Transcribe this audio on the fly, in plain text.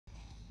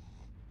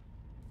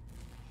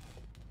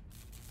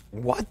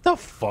What the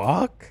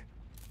fuck?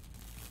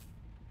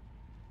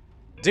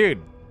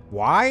 Dude,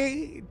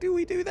 why do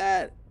we do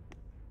that?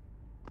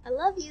 I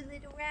love you,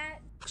 little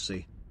rat.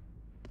 See.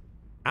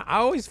 I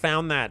always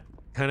found that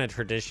kind of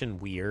tradition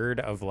weird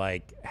of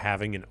like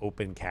having an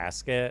open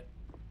casket.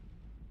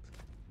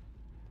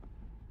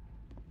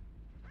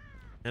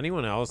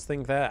 Anyone else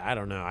think that? I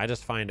don't know. I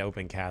just find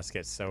open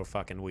caskets so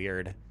fucking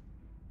weird.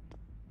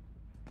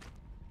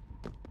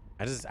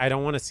 I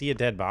don't want to see a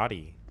dead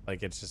body.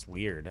 Like, it's just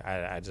weird.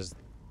 I just,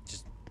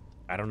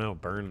 I don't know,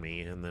 burn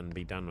me and then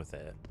be done with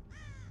it.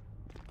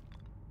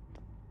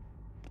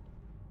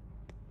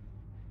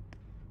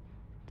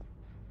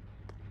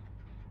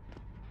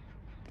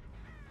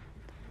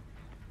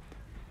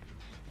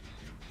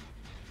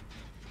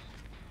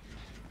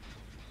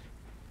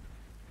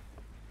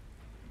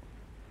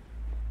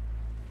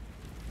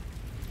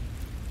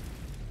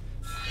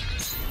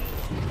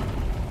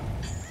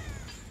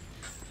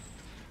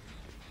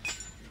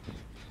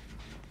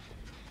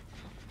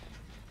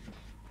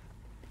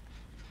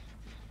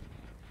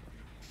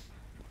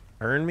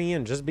 Burn me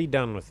and just be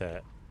done with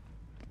it.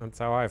 That's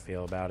how I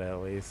feel about it,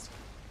 at least.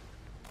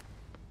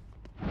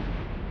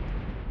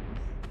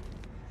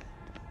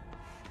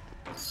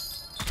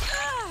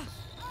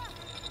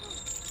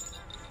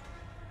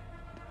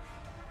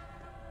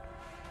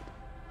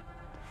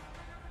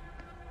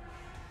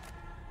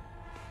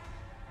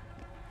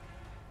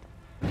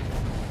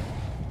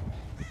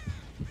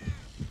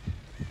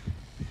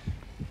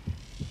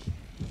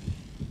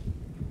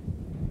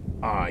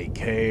 I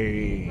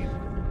came.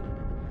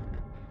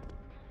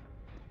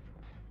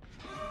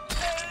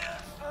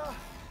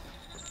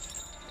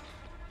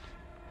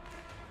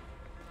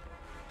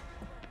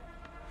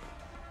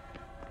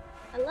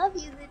 I love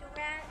you, little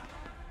rat.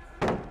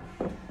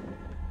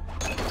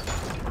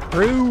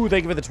 Prue,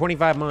 thank you for the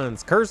 25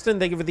 months. Kirsten,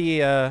 thank you for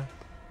the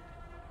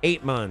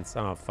 8 months.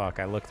 Oh, fuck.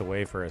 I looked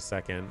away for a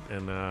second,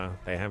 and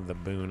they have the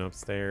boon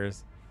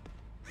upstairs.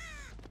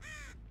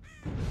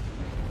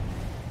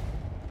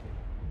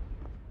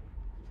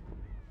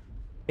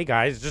 Hey,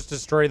 guys, just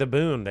destroy the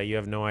boon that you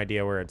have no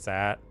idea where it's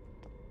at.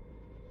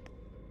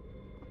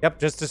 Yep,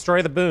 just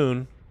destroy the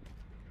boon.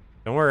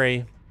 Don't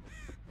worry.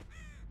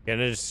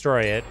 Gonna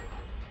destroy it.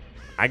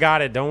 I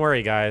got it. Don't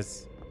worry,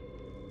 guys.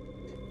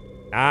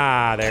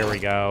 Ah, there we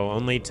go.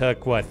 Only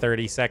took, what,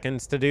 30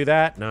 seconds to do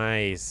that?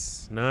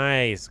 Nice.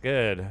 Nice.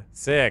 Good.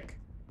 Sick.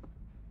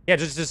 Yeah,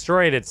 just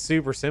destroy it. It's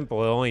super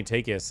simple. It'll only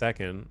take you a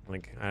second.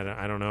 Like,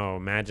 I don't know.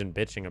 Imagine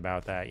bitching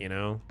about that, you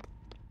know?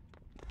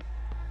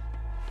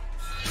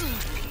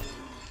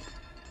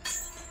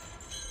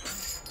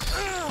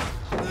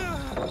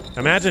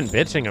 Imagine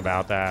bitching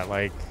about that.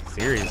 Like,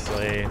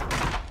 seriously.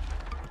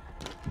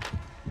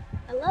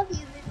 I love you,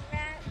 little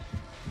rat.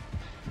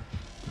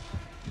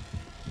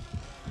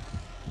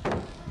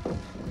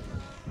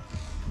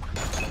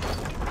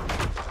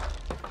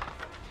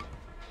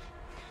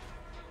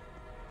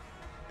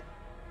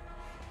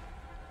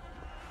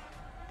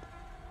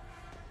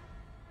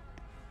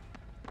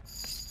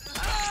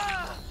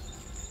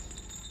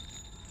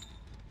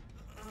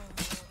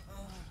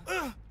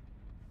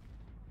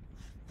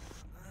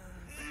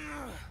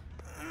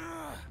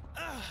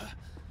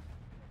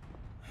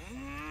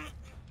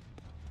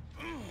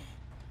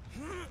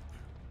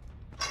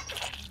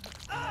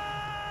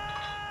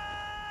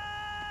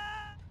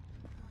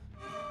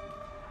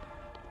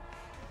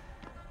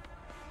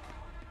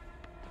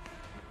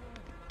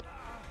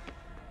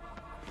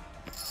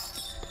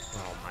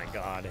 Oh my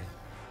god.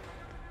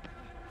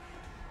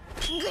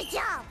 Good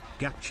job.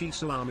 Gachi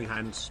salami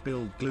hand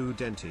spilled glue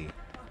denti.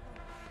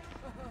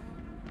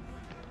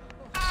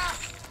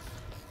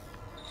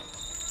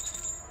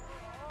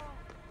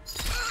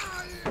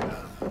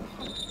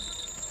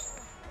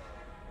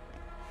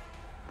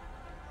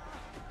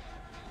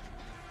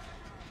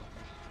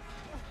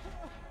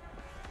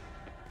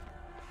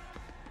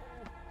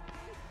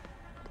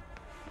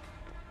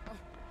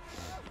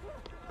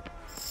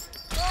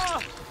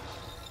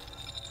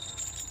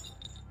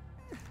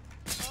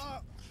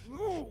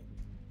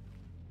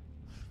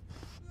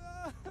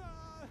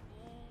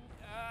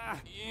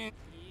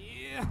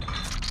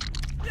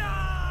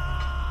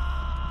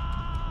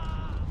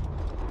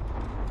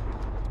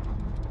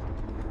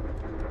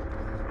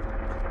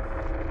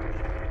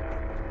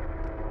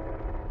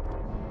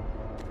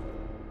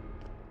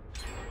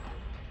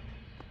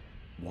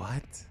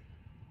 What?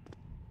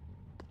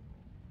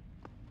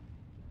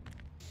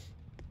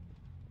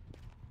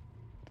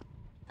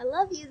 I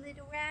love you,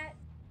 little rat.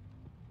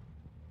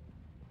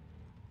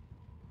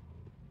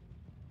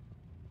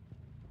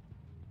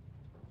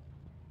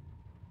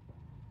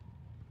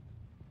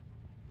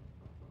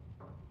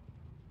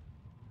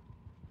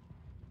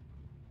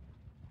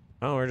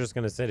 Oh, we're just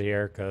gonna sit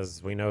here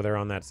because we know they're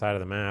on that side of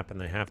the map and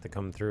they have to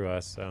come through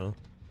us, so.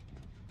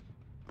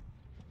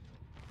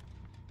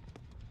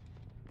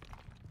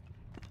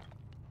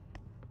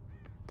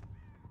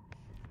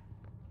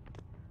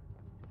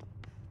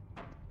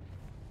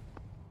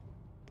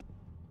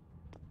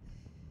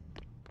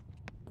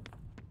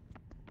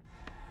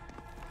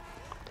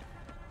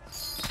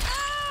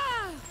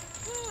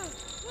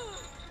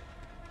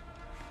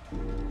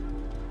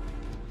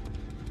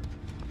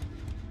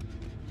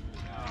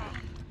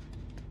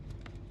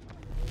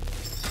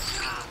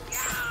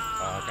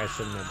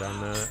 shouldn't have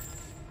done that.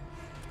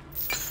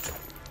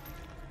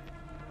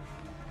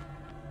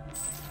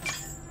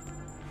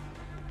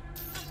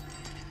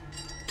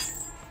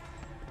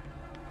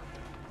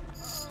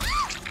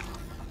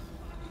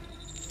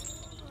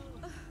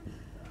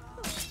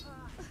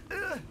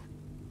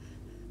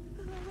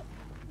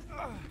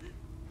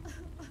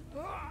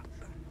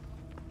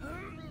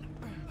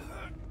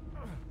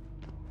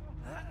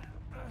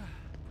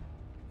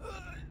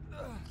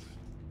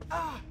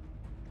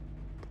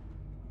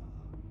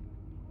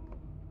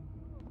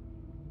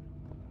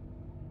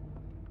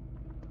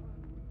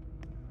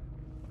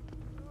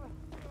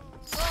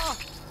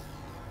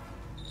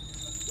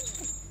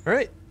 All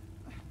right,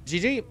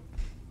 GG.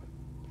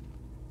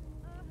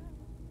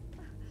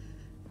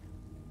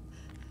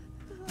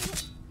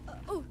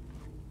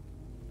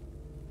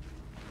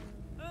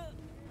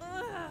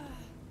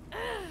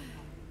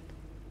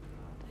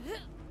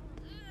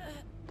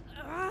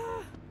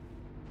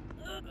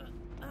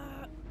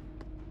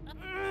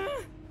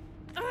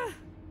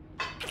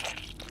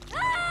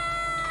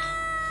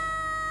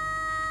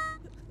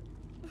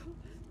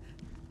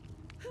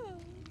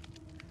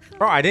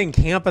 Bro, I didn't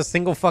camp a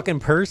single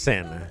fucking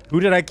person. Who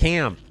did I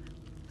camp?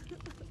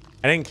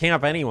 I didn't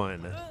camp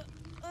anyone.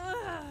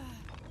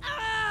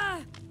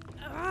 I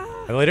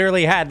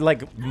literally had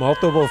like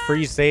multiple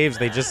free saves.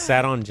 They just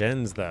sat on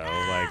gens though.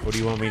 Like, what do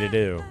you want me to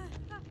do?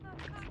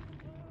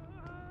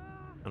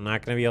 I'm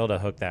not gonna be able to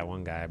hook that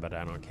one guy, but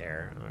I don't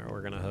care.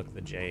 We're gonna hook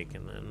the Jake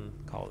and then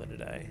call it a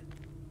day.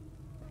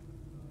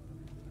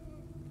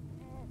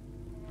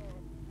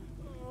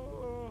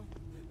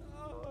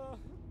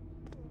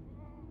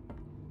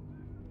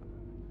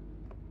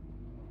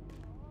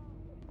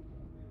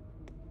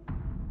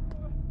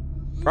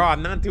 Bro,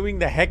 I'm not doing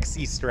the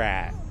Hexy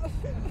strat.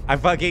 I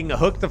fucking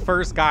hooked the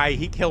first guy.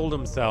 He killed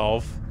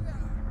himself.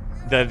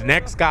 The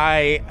next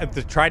guy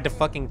tried to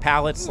fucking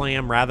pallet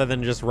slam rather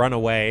than just run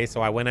away.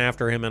 So I went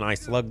after him and I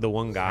slugged the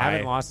one guy. I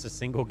haven't lost a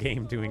single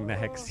game doing the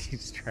Hexy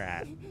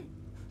strat.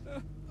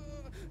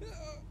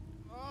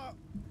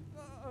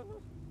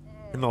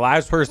 And the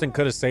last person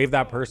could have saved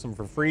that person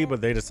for free,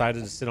 but they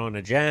decided to sit on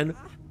a gen,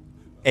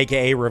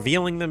 aka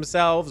revealing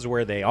themselves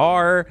where they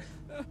are.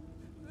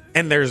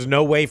 And there's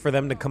no way for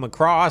them to come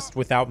across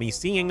without me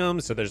seeing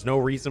them, so there's no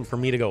reason for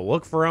me to go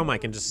look for them. I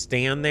can just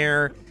stand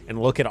there and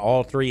look at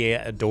all three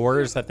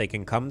doors that they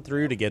can come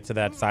through to get to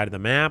that side of the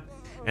map,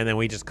 and then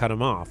we just cut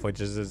them off, which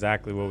is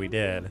exactly what we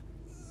did.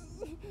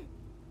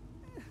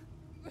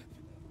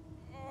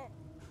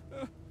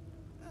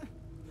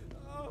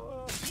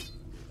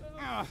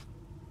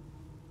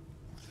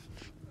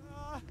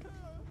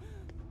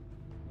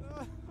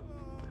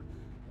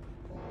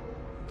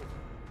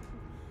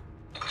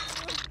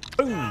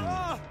 Boom.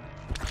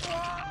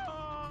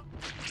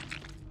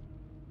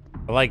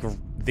 Like,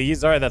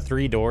 these are the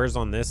three doors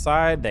on this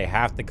side. They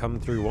have to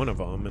come through one of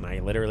them, and I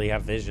literally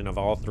have vision of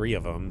all three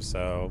of them,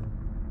 so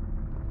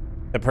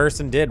the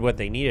person did what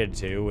they needed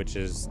to, which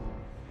is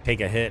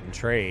take a hit and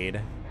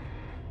trade.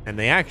 And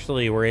they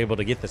actually were able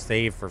to get the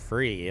save for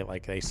free.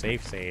 Like, they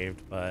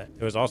saved, but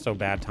it was also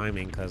bad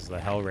timing because the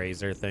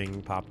Hellraiser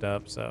thing popped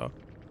up, so.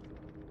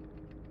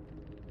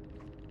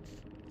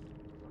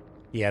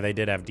 Yeah, they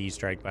did have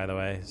D-Strike, by the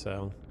way,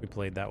 so we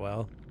played that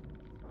well.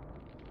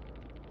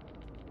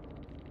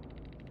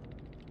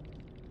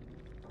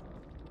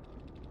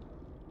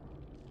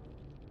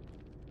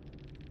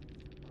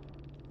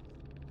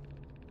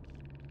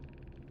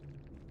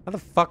 How the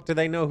fuck do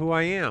they know who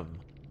I am?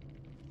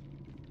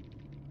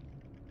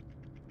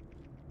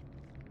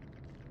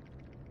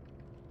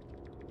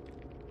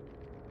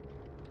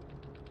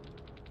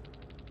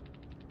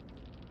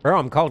 Bro,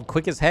 I'm called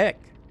quick as heck.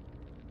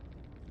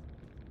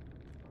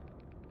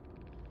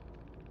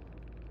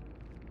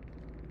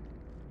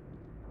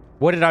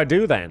 What did I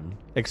do then?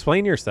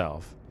 Explain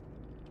yourself.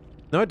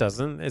 No, it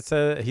doesn't.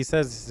 He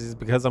says it's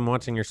because I'm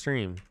watching your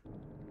stream.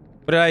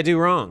 What did I do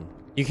wrong?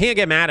 You can't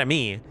get mad at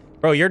me.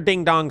 Bro, your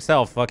ding-dong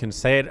self fucking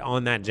sat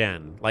on that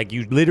gen. Like,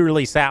 you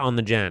literally sat on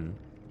the gen.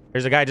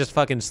 There's a guy just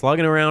fucking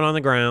slugging around on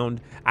the ground.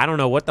 I don't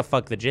know what the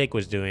fuck the Jake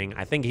was doing.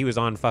 I think he was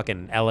on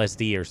fucking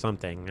LSD or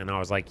something. And I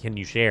was like, can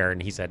you share?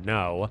 And he said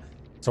no.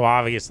 So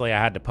obviously I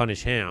had to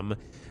punish him.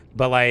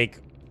 But like,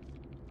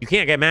 you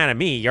can't get mad at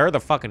me. You're the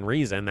fucking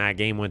reason that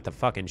game went to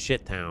fucking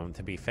shit town,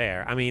 to be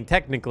fair. I mean,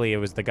 technically it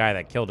was the guy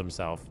that killed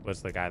himself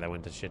was the guy that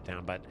went to shit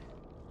town. But